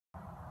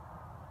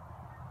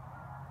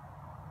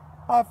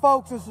Hi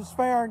folks, this is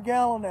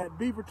Faron at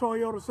Beaver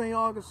Toyota St.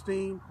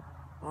 Augustine.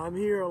 I'm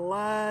here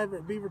live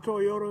at Beaver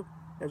Toyota.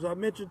 As I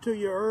mentioned to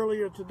you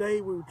earlier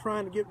today, we were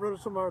trying to get rid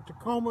of some of our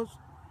Tacomas,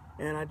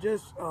 and I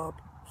just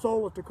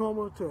sold a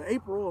Tacoma to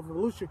April of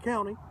Volusia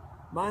County.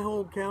 My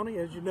home county,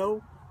 as you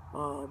know,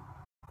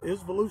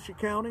 is Volusia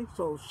County.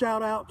 So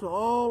shout out to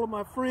all of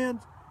my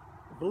friends,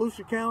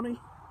 Volusia County,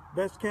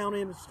 best county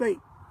in the state.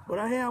 But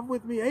I have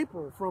with me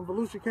April from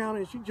Volusia County,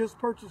 and she just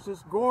purchased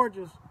this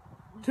gorgeous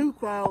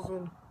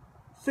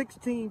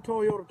 2016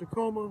 Toyota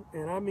Tacoma,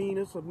 and I mean,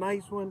 it's a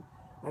nice one.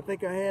 I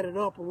think I had it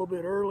up a little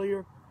bit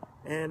earlier,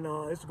 and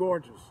it's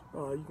gorgeous.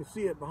 You can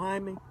see it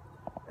behind me.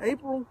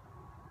 April,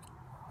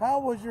 how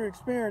was your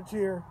experience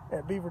here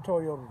at Beaver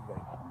Toyota today?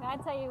 I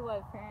tell you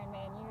what, Faron,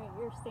 man,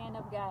 you're a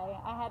stand-up guy.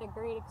 I had a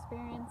great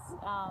experience.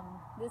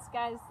 This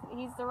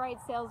he's the right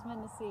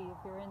salesman to see if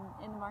you're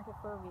in the market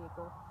for a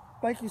vehicle.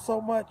 Thank you so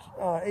much,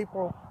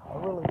 April. I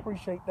really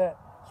appreciate that,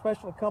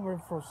 especially coming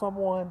from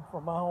someone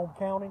from my home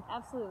county.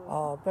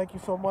 Absolutely. Thank you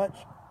so much.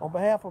 On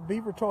behalf of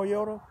Beaver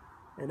Toyota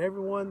and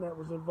everyone that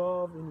was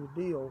involved in your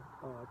deal,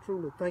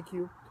 truly thank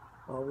you.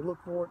 We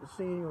look forward to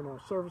seeing you in our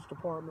service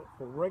department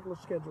for regular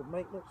scheduled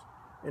maintenance.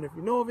 And if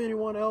you know of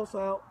anyone else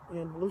out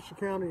in Volusia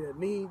County that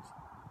needs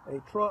a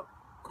truck,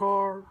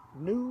 car,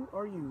 new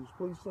or used,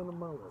 please send them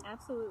my way.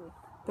 Absolutely.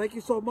 Thank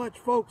you so much,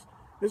 folks.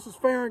 This is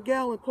Faron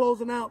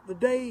closing out the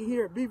day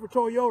here at Beaver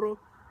Toyota,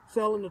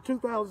 selling the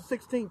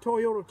 2016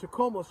 Toyota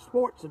Tacoma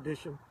Sports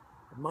Edition,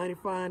 a mighty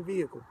fine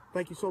vehicle.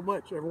 Thank you so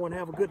much. Everyone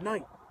have a good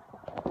night.